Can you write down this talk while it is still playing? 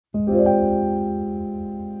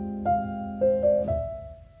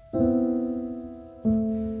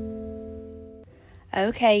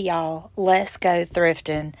Okay, y'all, let's go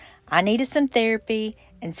thrifting. I needed some therapy,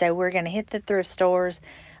 and so we're going to hit the thrift stores.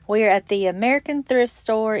 We are at the American Thrift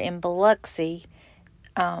store in Biloxi,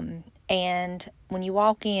 and when you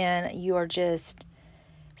walk in, you are just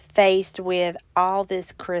faced with all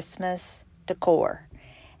this Christmas decor.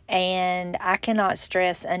 And I cannot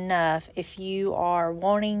stress enough, if you are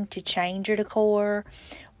wanting to change your decor,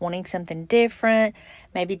 wanting something different,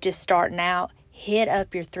 maybe just starting out, hit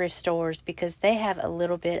up your thrift stores because they have a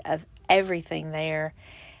little bit of everything there.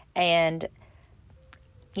 And,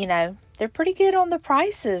 they're pretty good on the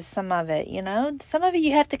prices, some of it, Some of it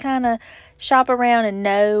you have to kind of shop around and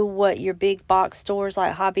know what your big box stores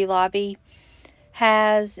like Hobby Lobby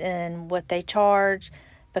has and what they charge,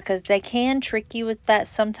 because they can trick you with that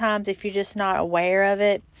sometimes if you're just not aware of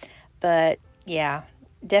it. But yeah,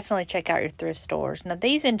 definitely check out your thrift stores. Now,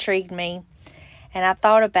 these intrigued me, and I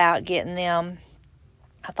thought about getting them.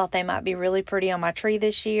 I thought they might be really pretty on my tree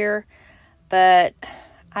this year, but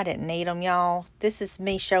I didn't need them, y'all. This is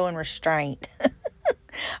me showing restraint.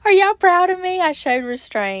 Are y'all proud of me? I showed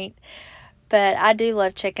restraint. But I do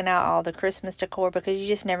love checking out all the Christmas decor because you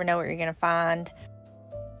just never know what you're going to find.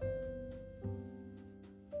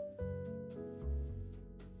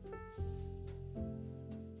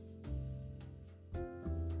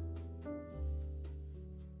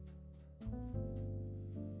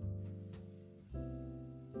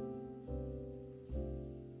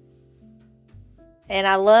 And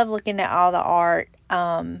I love looking at all the art.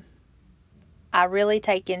 I really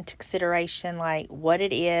take into consideration like what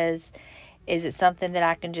it is. Is it something that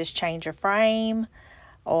I can just change a frame?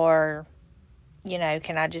 Or,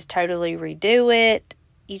 can I just totally redo it?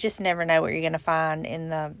 You just never know what you're going to find in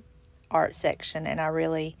the art section. And I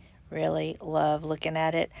really, really love looking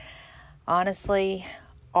at it. Honestly,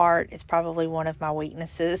 art is probably one of my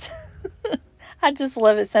weaknesses. I just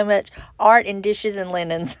love it so much. Art and dishes and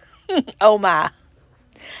linens. Oh my.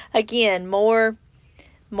 Again, more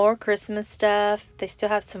Christmas stuff. They still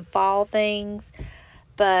have some fall things.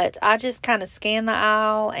 But I just kind of scan the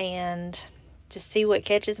aisle and just see what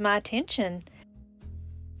catches my attention.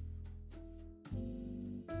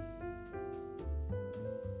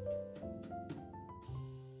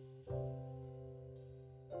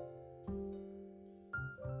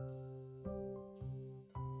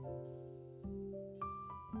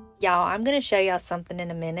 Y'all, I'm going to show y'all something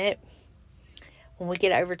in a minute when we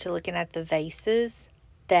get over to looking at the vases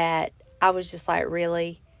that I was just like,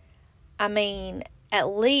 really? At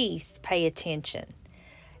least pay attention.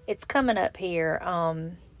 It's coming up here.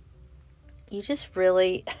 You just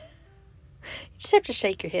really, you just have to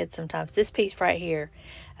shake your head sometimes. This piece right here.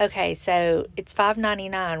 Okay, so it's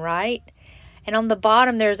 $5.99, right? And on the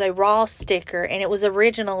bottom there's a raw sticker, and it was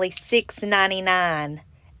originally $6.99,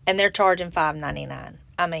 and they're charging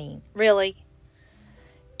 $5.99. Really?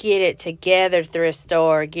 Get it together, thrift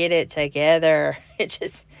store. Get it together. You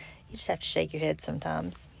just have to shake your head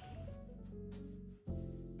sometimes.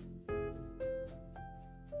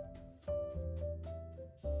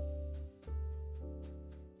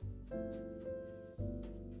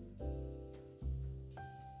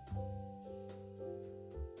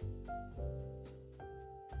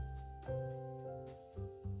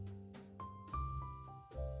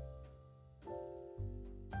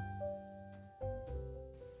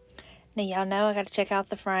 Now, y'all know I got to check out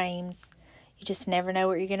the frames. You just never know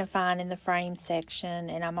what you're going to find in the frame section.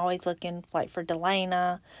 And I'm always looking like for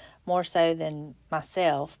Donna, more so than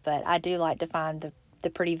myself. But I do like to find the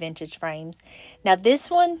pretty vintage frames. Now,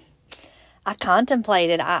 this one, I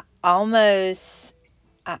contemplated. I almost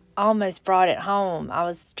brought it home. I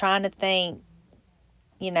was trying to think,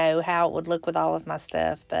 how it would look with all of my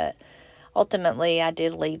stuff. But ultimately, I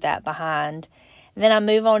did leave that behind. And then I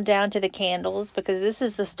move on down to the candles, because this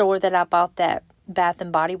is the store that I bought that Bath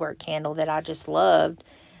and Body Works candle that I just loved.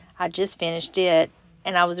 I just finished it,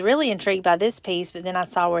 and I was really intrigued by this piece, but then I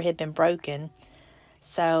saw where it had been broken.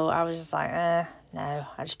 So I was just like, no,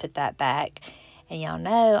 I just put that back. And y'all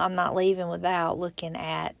know I'm not leaving without looking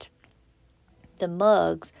at the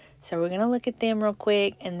mugs. So we're going to look at them real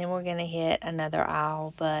quick, and then we're going to hit another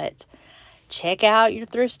aisle. But check out your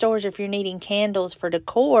thrift stores if you're needing candles for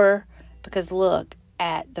decor, because look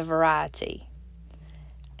at the variety.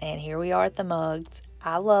 And here we are at the mugs.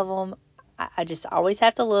 I love them. I just always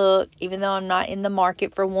have to look, even though I'm not in the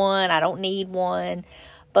market for one. I don't need one.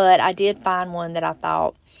 But I did find one that I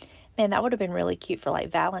thought, man, that would have been really cute for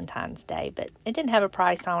like Valentine's Day. But it didn't have a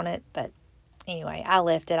price on it. But anyway, I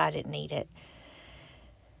left it. I didn't need it.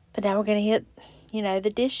 But now we're going to hit,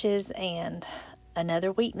 the dishes, and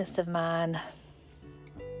another weakness of mine.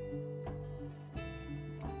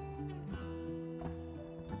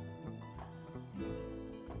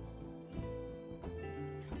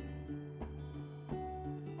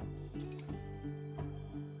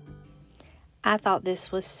 I thought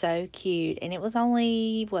this was so cute, and it was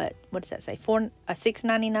only, what does that say,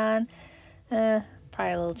 $6.99?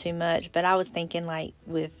 Probably a little too much, but I was thinking like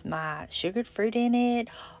with my sugared fruit in it,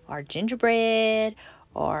 or gingerbread,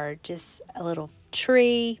 or just a little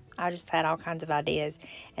tree. I just had all kinds of ideas.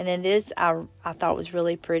 And then this I thought was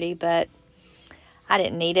really pretty, but I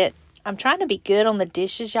didn't need it. I'm trying to be good on the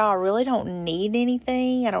dishes, y'all. I really don't need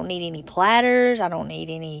anything. I don't need any platters. I don't need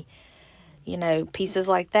any, pieces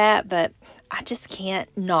like that. But I just can't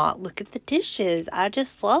not look at the dishes. I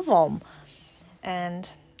just love them. And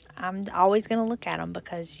I'm always going to look at them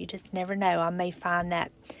because you just never know. I may find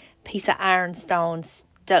that piece of ironstone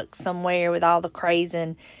stuck somewhere with all the craze,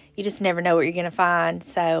 and you just never know what you're going to find.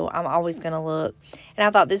 So I'm always going to look. And I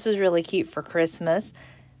thought this was really cute for Christmas.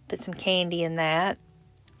 Put some candy in that.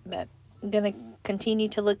 But I'm going to continue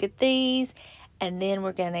to look at these, and then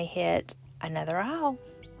we're going to hit another aisle.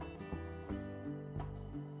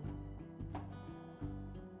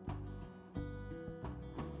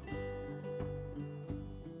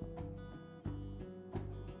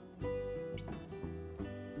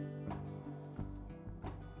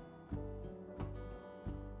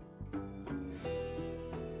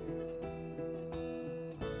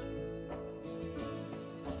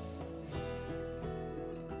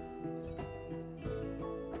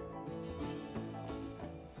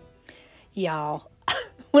 Y'all,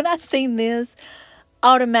 when I seen this,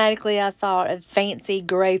 automatically I thought of fancy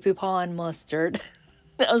Grey Poupon mustard.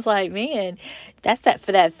 I was like, man, that's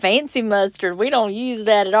for that fancy mustard. We don't use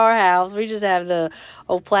that at our house. We just have the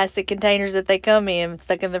old plastic containers that they come in,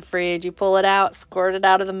 stuck in the fridge. You pull it out, squirt it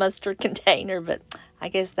out of the mustard container. But I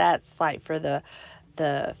guess that's like for the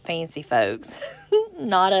fancy folks,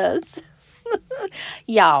 not us.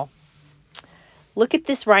 Y'all, look at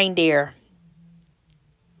this reindeer.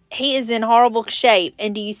 He is in horrible shape.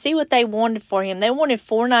 And do you see what they wanted for him? They wanted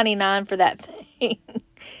 $4.99 for that thing.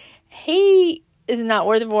 He is not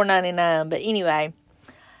worth $4.99. But anyway,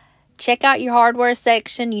 check out your hardware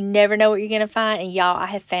section. You never know what you're going to find. And y'all, I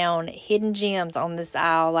have found hidden gems on this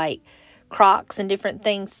aisle, like Crocs and different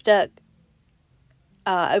things stuck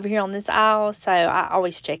over here on this aisle. So I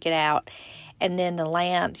always check it out. And then the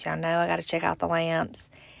lamps. Y'all know I got to check out the lamps.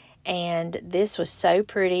 And this was so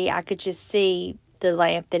pretty. I could just see the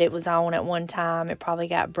lamp that it was on at one time. It probably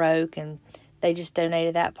got broke, and they just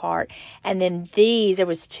donated that part. And then these, there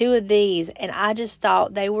was 2 of these, and I just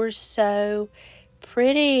thought they were so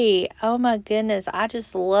pretty. Oh my goodness, I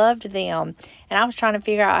just loved them. And I was trying to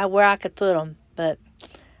figure out where I could put them, but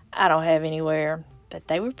I don't have anywhere. But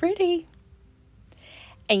they were pretty.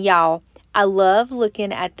 And y'all, I love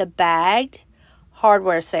looking at the bagged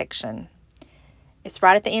hardware section. It's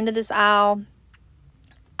right at the end of this aisle.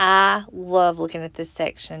 I love looking at this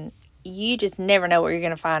section. You just never know what you're going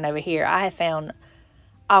to find over here. I have found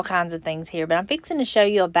all kinds of things here. But I'm fixing to show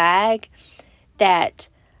you a bag that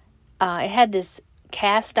it had this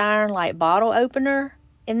cast iron like bottle opener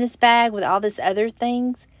in this bag with all this other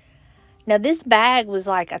things. Now this bag was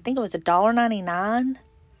like, I think it was $1.99.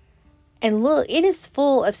 And look, it is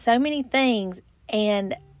full of so many things.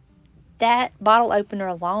 And that bottle opener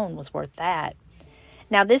alone was worth that.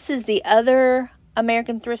 Now this is the other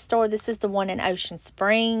American Thrift store. This is the one in Ocean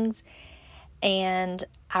Springs, and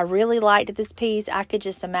I really liked this piece. I could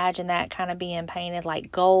just imagine that kind of being painted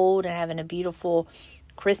like gold and having a beautiful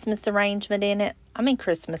Christmas arrangement in it. I'm in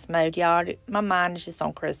Christmas mode, y'all. My mind is just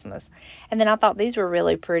on Christmas. And then I thought these were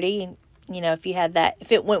really pretty. If you had that,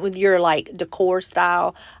 if it went with your like decor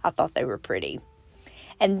style, I thought they were pretty.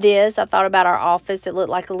 And this, I thought about our office. It looked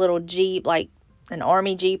like a little Jeep, like an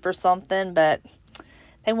army Jeep or something, but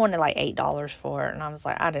they wanted like $8 for it, and I was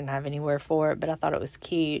like, I didn't have anywhere for it, but I thought it was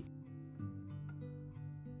cute.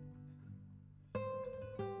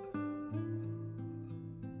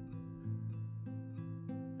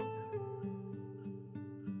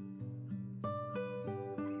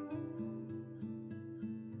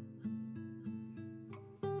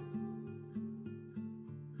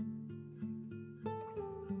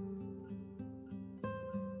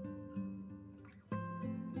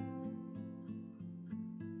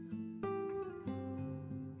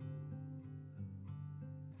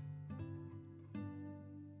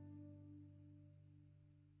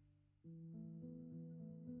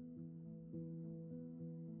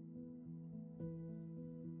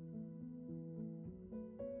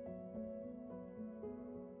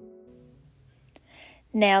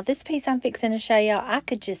 Now, this piece I'm fixing to show y'all, I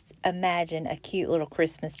could just imagine a cute little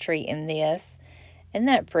Christmas tree in this. Isn't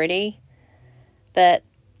that pretty? But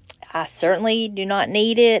I certainly do not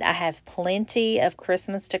need it. I have plenty of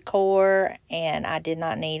Christmas decor, and I did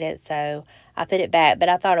not need it, so I put it back. But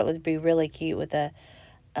I thought it would be really cute with a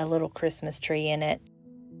a little Christmas tree in it.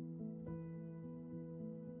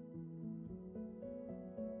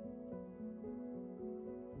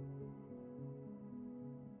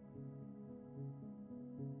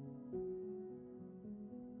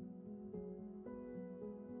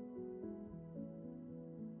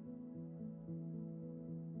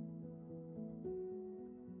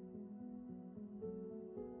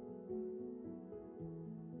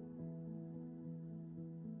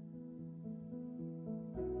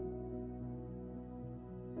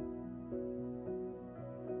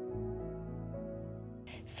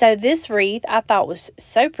 So this wreath I thought was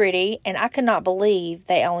so pretty, and I could not believe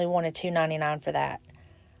they only wanted $2.99 for that.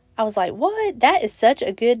 I was like, what? That is such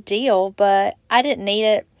a good deal, but I didn't need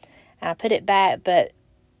it, and I put it back, but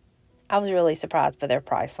I was really surprised by their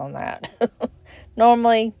price on that.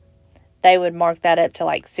 Normally, they would mark that up to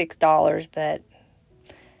like $6, but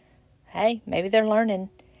hey, maybe they're learning.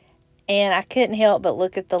 And I couldn't help but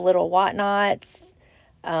look at the little whatnots.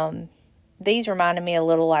 These reminded me a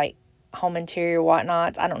little like home interior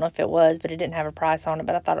whatnots. I don't know if it was, but it didn't have a price on it,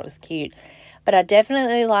 but I thought it was cute. But I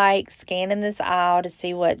definitely like scanning this aisle to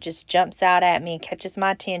see what just jumps out at me and catches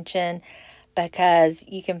my attention, because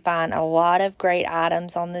you can find a lot of great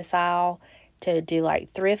items on this aisle to do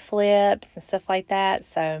like thrift flips and stuff like that.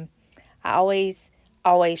 So I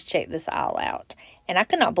always check this aisle out. And I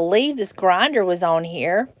could not believe this grinder was on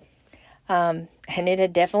here. And it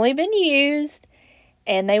had definitely been used.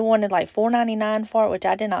 And they wanted like $4.99 for it, which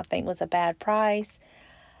I did not think was a bad price.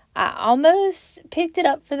 I almost picked it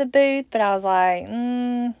up for the booth, but I was like,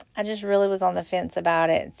 I just really was on the fence about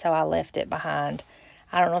it, so I left it behind.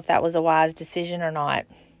 I don't know if that was a wise decision or not.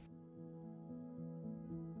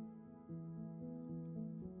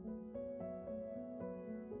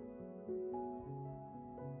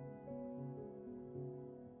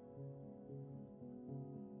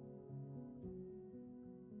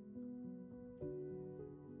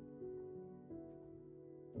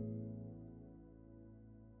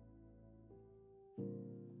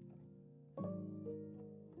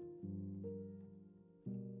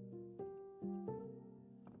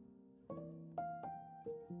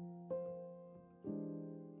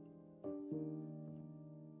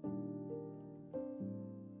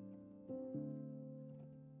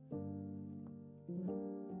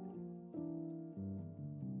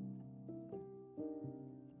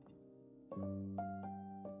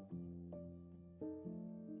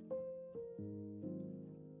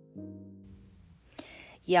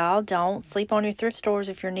 Y'all, don't sleep on your thrift stores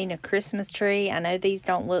if you're needing a Christmas tree. I know these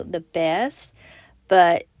don't look the best,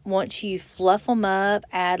 but once you fluff them up,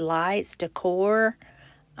 add lights, decor,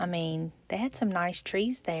 I mean, they had some nice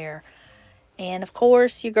trees there. And, of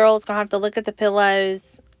course, your girl's going to have to look at the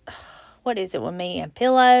pillows. What is it with me and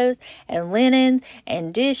pillows and linens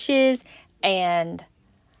and dishes and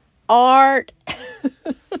art?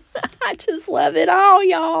 I just love it all,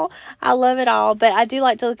 y'all. I love it all. But I do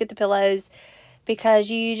like to look at the pillows, because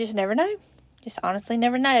you just never know. Just honestly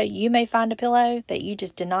never know. You may find a pillow that you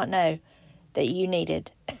just did not know that you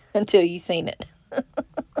needed until you seen it.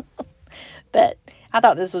 But I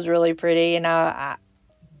thought this was really pretty, and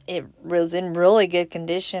it was in really good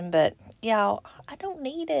condition. But y'all, I don't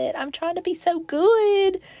need it. I'm trying to be so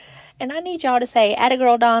good, and I need y'all to say, "Atta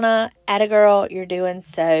girl, Donna. Atta girl, you're doing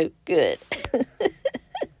so good."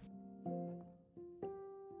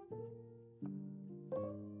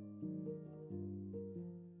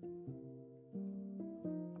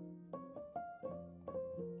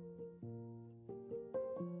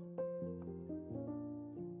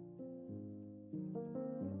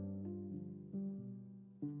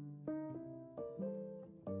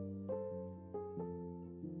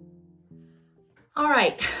 All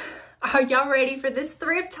right, are y'all ready for this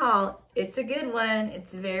thrift haul? It's a good one.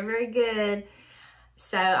 It's very, very good.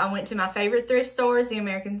 So I went to my favorite thrift stores, the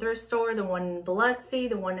American Thrift store, the one in Biloxi,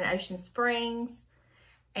 the one in Ocean Springs.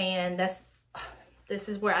 And this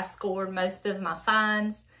is where I scored most of my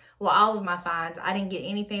finds. Well, all of my finds. I didn't get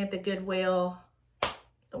anything at the Goodwill.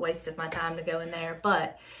 A waste of my time to go in there.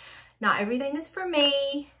 But not everything is for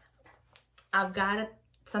me. I've got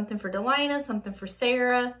something for Delana, something for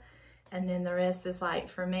Sarah. And then the rest is like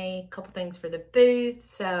for me, a couple things for the booth.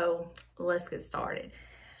 So let's get started.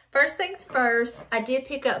 First things first, I did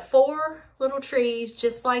pick up 4 little trees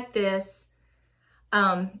just like this.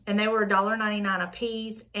 And they were $1.99 a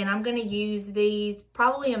piece. And I'm going to use these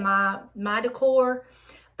probably in my decor.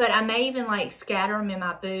 But I may even like scatter them in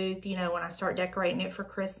my booth, you know, when I start decorating it for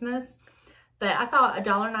Christmas. But I thought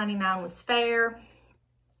 $1.99 was fair.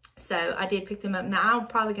 So I did pick them up. Now I'm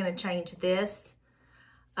probably going to change this.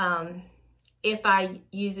 If I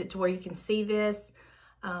use it to where you can see this.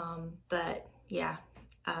 But yeah,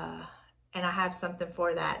 and I have something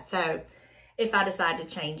for that. So if I decide to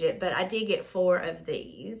change it, but I did get 4 of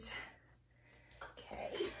these.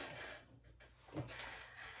 Okay.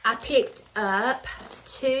 I picked up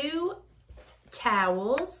 2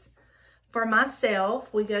 towels for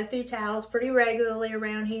myself. We go through towels pretty regularly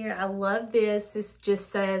around here. I love this. This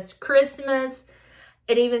just says Christmas.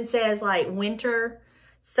 It even says like winter.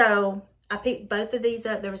 So I picked both of these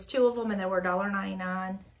up. There was 2 of them and they were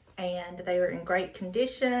 $1.99 and they were in great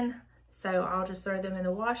condition. So I'll just throw them in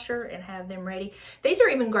the washer and have them ready. These are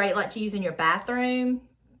even great like to use in your bathroom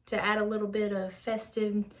to add a little bit of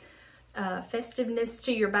festiveness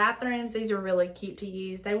to your bathrooms. These are really cute to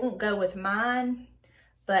use. They won't go with mine,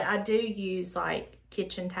 but I do use like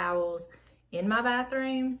kitchen towels in my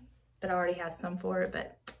bathroom, but I already have some for it.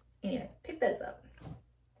 But anyway, pick those up.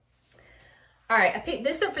 All right, I picked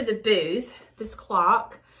this up for the booth, this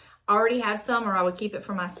clock. I already have some, or I would keep it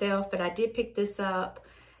for myself, but I did pick this up.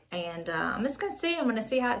 And I'm just going to see. I'm going to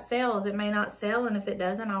see how it sells. It may not sell, and if it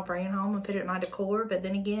doesn't, I'll bring it home and put it in my decor. But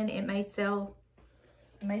then again, it may sell.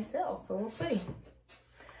 It may sell, so we'll see.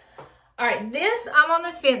 All right, this I'm on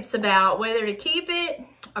the fence about whether to keep it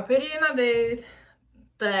or put it in my booth.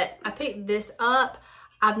 But I picked this up.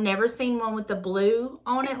 I've never seen one with the blue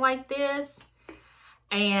on it like this.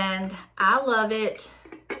 And I love it.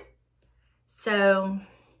 So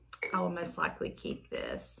I will most likely keep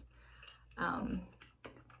this.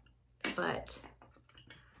 But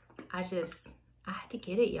I had to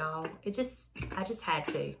get it, y'all. I just had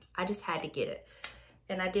to. I just had to get it.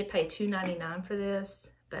 And I did pay $2.99 for this,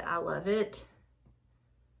 but I love it.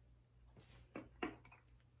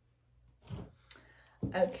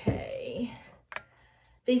 Okay.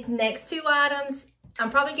 These next 2 items, I'm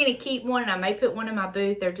probably going to keep one, and I may put one in my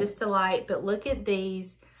booth. They're just alike, but look at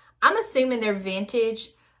these. I'm assuming they're vintage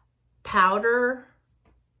powder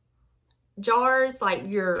jars, like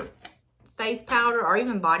your face powder or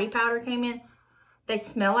even body powder came in. They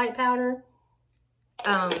smell like powder.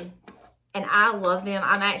 And I love them.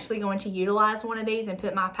 I'm actually going to utilize one of these and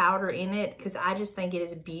put my powder in it because I just think it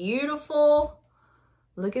is beautiful.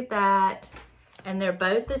 Look at that. And they're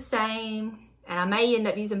both the same. And I may end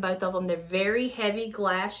up using both of them. They're very heavy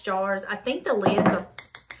glass jars. I think the lids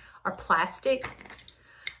are plastic.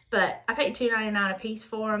 But I paid $2.99 a piece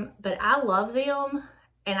for them. But I love them.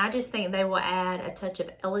 And I just think they will add a touch of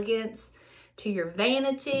elegance to your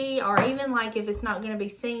vanity, or even like if it's not going to be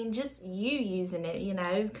seen, just you using it, you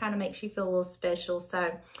know, kind of makes you feel a little special.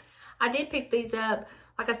 So I did pick these up.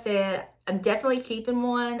 Like I said, I'm definitely keeping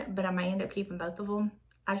one, but I may end up keeping both of them.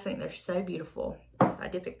 I just think they're so beautiful. So I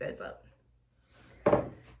did pick those up.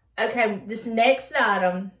 Okay, this next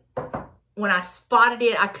item, when I spotted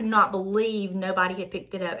it, I could not believe nobody had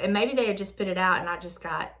picked it up. And maybe they had just put it out and I just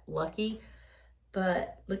got lucky.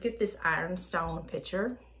 But look at this ironstone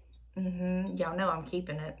picture. Y'all know I'm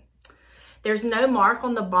keeping it. There's no mark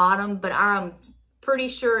on the bottom, but I'm pretty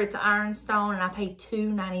sure it's ironstone, and I paid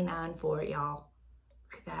 $2.99 for it, y'all.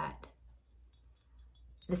 Look at that.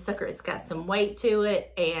 The sucker, it's got some weight to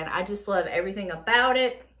it, and I just love everything about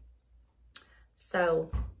it. So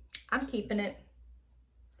I'm keeping it.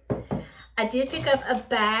 I did pick up a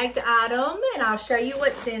bagged item, and I'll show you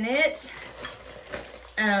what's in it.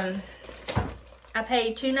 I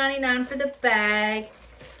paid $2.99 for the bag.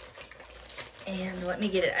 And let me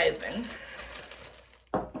get it open.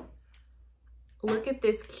 Look at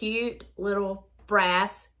this cute little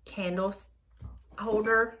brass candle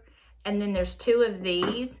holder. And then there's 2 of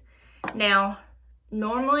these. Now,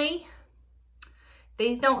 normally,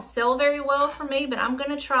 these don't sell very well for me, but I'm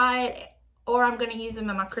going to try it. Or I'm going to use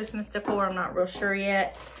them in my Christmas decor. I'm not real sure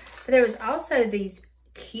yet. But there was also these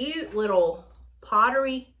cute little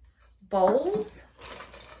pottery bowls.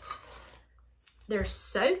 They're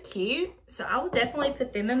so cute. So I will definitely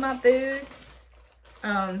put them in my booth.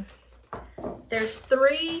 There's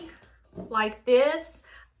 3 like this.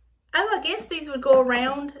 Oh, I guess these would go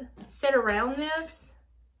around, sit around this.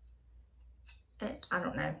 I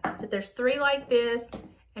don't know. But there's 3 like this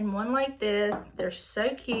and 1 like this. They're so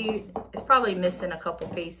cute. It's probably missing a couple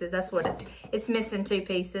pieces. That's what it's missing 2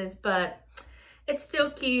 pieces, but it's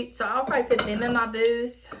still cute. So I'll probably put them in my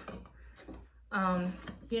booth.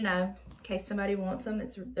 You know, in case somebody wants them.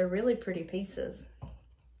 They're really pretty pieces.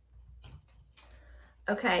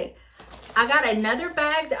 Okay, I got another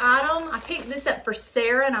bagged item. I picked this up for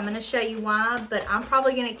Sarah, and I'm going to show you why, but I'm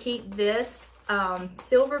probably going to keep this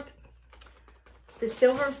silver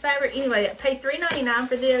fabric. Anyway, I paid $3.99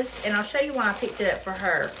 for this, and I'll show you why I picked it up for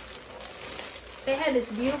her. They had this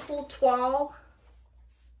beautiful toile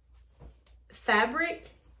fabric,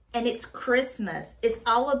 and it's Christmas. It's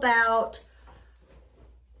all about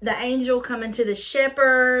the angel coming to the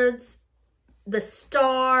shepherds, the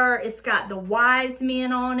star. It's got the wise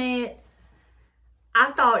men on it.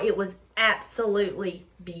 I thought it was absolutely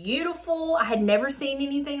beautiful. I had never seen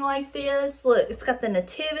anything like this. Look, it's got the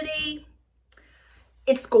nativity.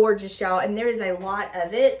 It's gorgeous, y'all, and there is a lot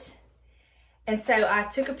of it. And so I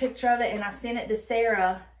took a picture of it and I sent it to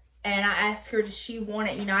Sarah, and I asked her, does she want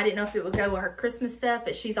it? You know, I didn't know if it would go with her Christmas stuff,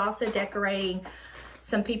 but she's also decorating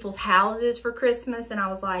some people's houses for Christmas. And I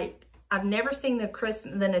was like, I've never seen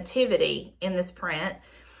the nativity in this print,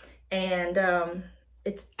 and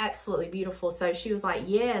it's absolutely beautiful. So she was like,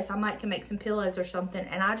 yes, I might can make some pillows or something.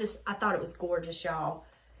 And I thought it was gorgeous, y'all.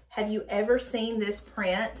 Have you ever seen this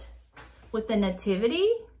print with the nativity?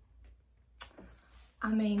 I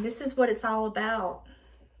mean, this is what it's all about.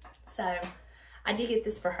 So I did get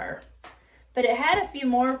this for her, but it had a few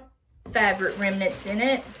more fabric remnants in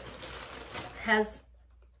it. It has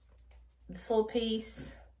this little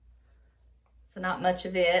piece, so not much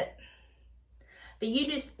of it. But you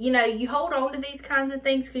just, you know, you hold on to these kinds of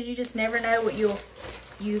things because you just never know what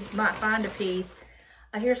you might find a piece.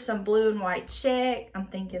 Here's some blue and white check. I'm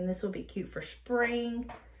thinking this will be cute for spring.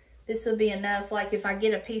 This will be enough, like if I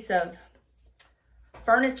get a piece of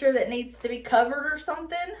furniture that needs to be covered or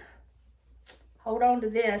something, hold on to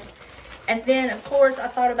this. And then, of course, I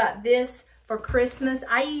thought about this for Christmas.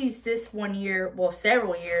 I used this one year, well,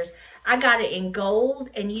 several years. I got it in gold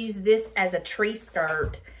and used this as a tree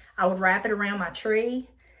skirt. I would wrap it around my tree.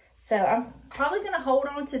 So I'm probably going to hold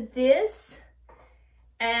on to this.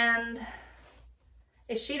 And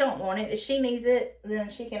if she don't want it, if she needs it, then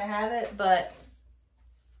she can have it. But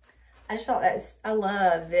I just thought I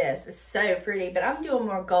love this. It's so pretty. But I'm doing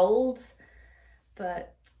more golds.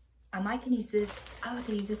 But I might can use this. I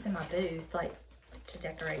can use this in my booth, like to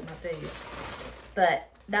decorate my booth. But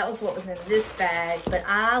that was what was in this bag. But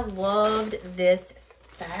I loved this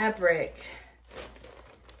fabric.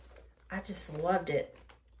 I just loved it.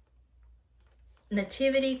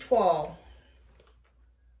 Nativity Toile.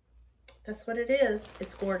 That's what it is.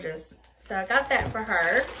 It's gorgeous. So I got that for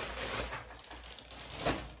her.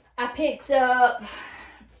 I picked up,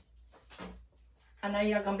 I know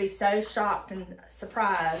y'all gonna be so shocked and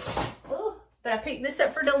surprised, but I picked this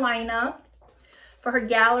up for Donna for her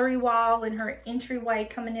gallery wall and her entryway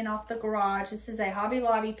coming in off the garage. This is a Hobby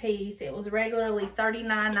Lobby piece. It was regularly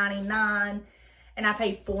 $39.99 and I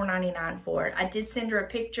paid $4.99 for it. I did send her a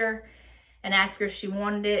picture and ask her if she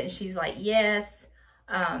wanted it, and she's like, yes.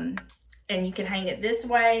 And you can hang it this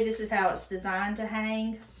way. This is how it's designed to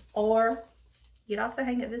hang, or you'd also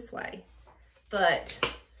hang it this way.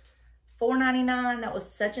 But $4.99, that was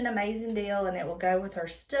such an amazing deal, and it will go with her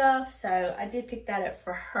stuff. So I did pick that up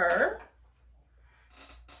for her.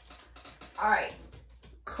 All right,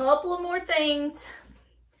 couple of more things.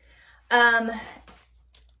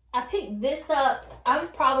 I picked this up. I'm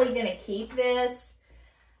probably gonna keep this,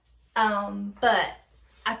 but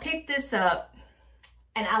I picked this up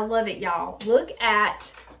and I love it, y'all. Look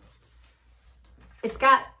at, it's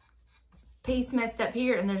got piece messed up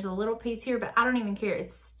here and there's a little piece here, but I don't even care.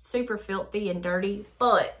 It's super filthy and dirty,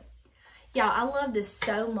 but y'all, I love this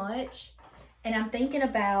so much. And I'm thinking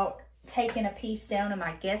about taking a piece down in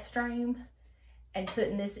my guest room and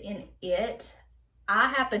putting this in it. I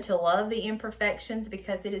happen to love the imperfections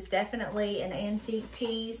because it is definitely an antique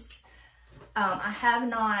piece. I have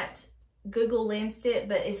not Google lensed it,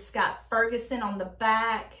 but it's got Ferguson on the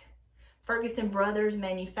back. Ferguson Brothers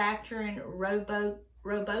Manufacturing,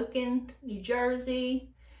 Roboken, New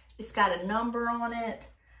Jersey. It's got a number on it.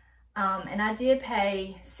 And I did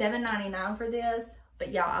pay $7.99 for this,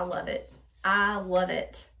 but y'all, I love it. I love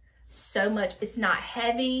it so much. It's not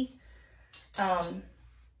heavy.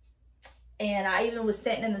 And I even was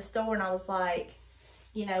sitting in the store and I was like,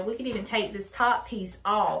 you know, we could even take this top piece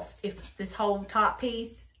off, if this whole top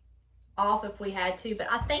piece off if we had to.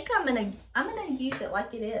 But I think I'm gonna use it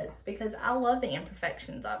like it is because I love the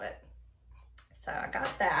imperfections of it. So I got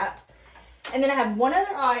that. And then I have one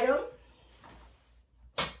other item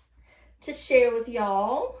to share with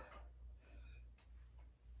y'all.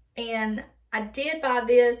 And I did buy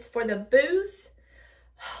this for the booth.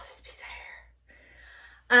 Oh, this piece of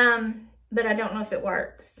hair. But I don't know if it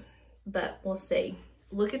works, but we'll see.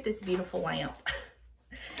 Look at this beautiful lamp.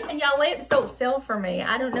 And y'all, lamps don't sell for me.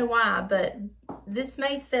 I don't know why, but this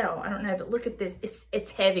may sell. I don't know, but look at this. It's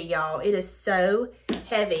heavy, y'all. It is so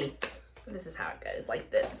heavy. This is how it goes, like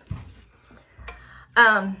this.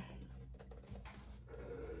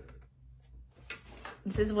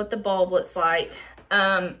 This is what the bulb looks like.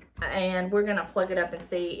 And we're gonna plug it up and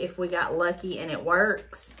see if we got lucky and it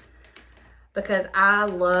works. because I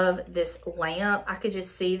love this lamp. I could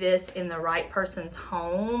just see this in the right person's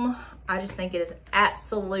home. I just think it is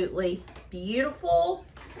absolutely beautiful.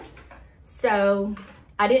 So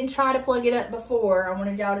I didn't try to plug it up before. I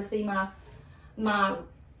wanted y'all to see my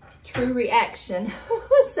true reaction.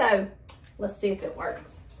 So let's see if it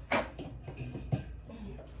works.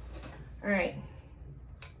 All right.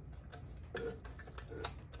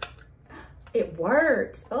 It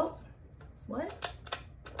works. Oh, what?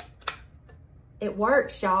 It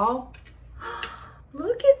works, y'all.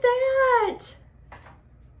 Look at that.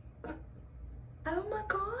 Oh my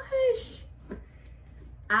gosh.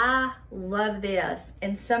 I love this,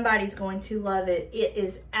 and somebody's going to love it. It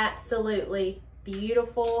is absolutely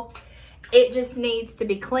beautiful. It just needs to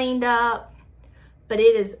be cleaned up, but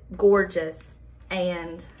it is gorgeous,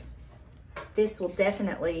 and this will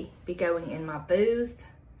definitely be going in my booth.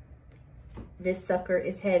 This sucker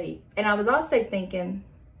is heavy. And I was also thinking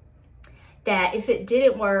that if it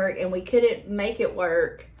didn't work and we couldn't make it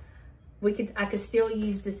work, I could still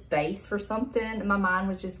use this base for something. My mind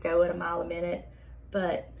was just going a mile a minute,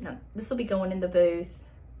 but no, this will be going in the booth,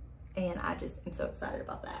 and I just am so excited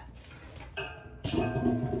about that. So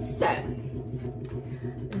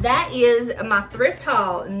that is my thrift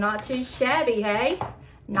haul. Not too shabby, hey?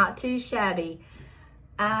 Not too shabby.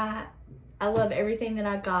 I love everything that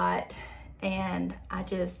I got, and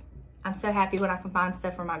I'm so happy when I can find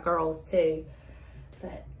stuff for my girls too.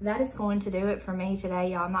 But that is going to do it for me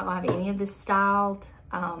today, y'all. I'm not gonna have any of this styled.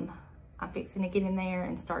 I'm fixing to get in there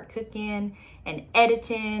and start cooking and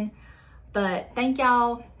editing. But thank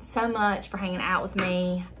y'all so much for hanging out with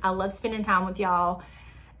me. I love spending time with y'all,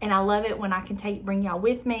 and I love it when I can bring y'all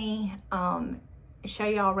with me, show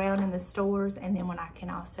y'all around in the stores, and then when I can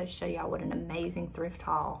also show y'all what an amazing thrift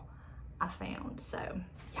haul I found. So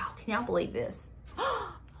y'all, can y'all believe this?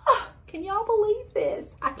 Can y'all believe this?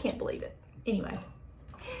 I can't believe it. Anyway,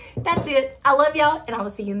 that's it. I love y'all, and I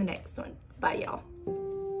will see you in the next one. Bye, y'all.